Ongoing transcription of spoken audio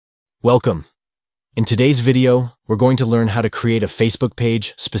Welcome. In today's video, we're going to learn how to create a Facebook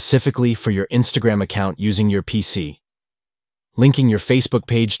page specifically for your Instagram account using your PC. Linking your Facebook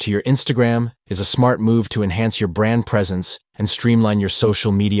page to your Instagram is a smart move to enhance your brand presence and streamline your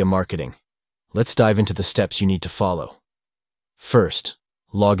social media marketing. Let's dive into the steps you need to follow. First,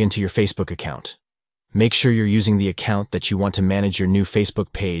 log into your Facebook account. Make sure you're using the account that you want to manage your new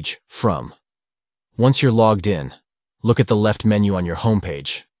Facebook page from. Once you're logged in, look at the left menu on your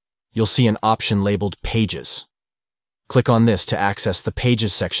homepage. You'll see an option labeled Pages. Click on this to access the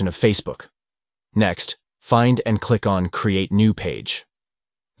Pages section of Facebook. Next, find and click on Create New Page.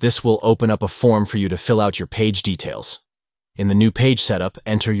 This will open up a form for you to fill out your page details. In the new page setup,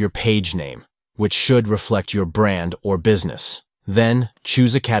 enter your page name, which should reflect your brand or business. Then,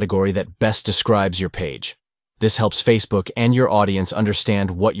 choose a category that best describes your page. This helps Facebook and your audience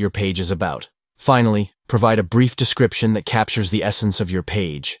understand what your page is about. Finally, provide a brief description that captures the essence of your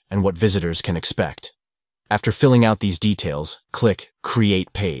page and what visitors can expect. After filling out these details, click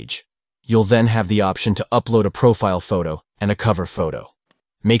Create Page. You'll then have the option to upload a profile photo and a cover photo.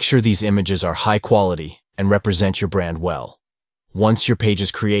 Make sure these images are high quality and represent your brand well. Once your page is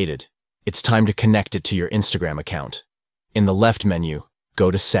created, it's time to connect it to your Instagram account. In the left menu,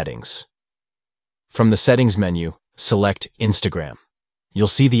 go to Settings. From the Settings menu, select Instagram. You'll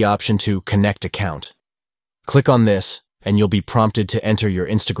see the option to Connect Account. Click on this, and you'll be prompted to enter your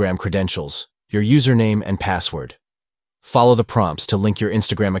Instagram credentials, your username and password. Follow the prompts to link your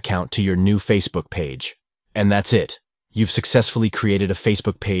Instagram account to your new Facebook page. And that's it. You've successfully created a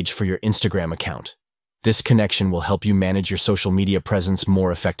Facebook page for your Instagram account. This connection will help you manage your social media presence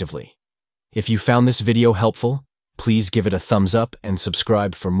more effectively. If you found this video helpful, please give it a thumbs up and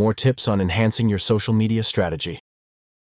subscribe for more tips on enhancing your social media strategy.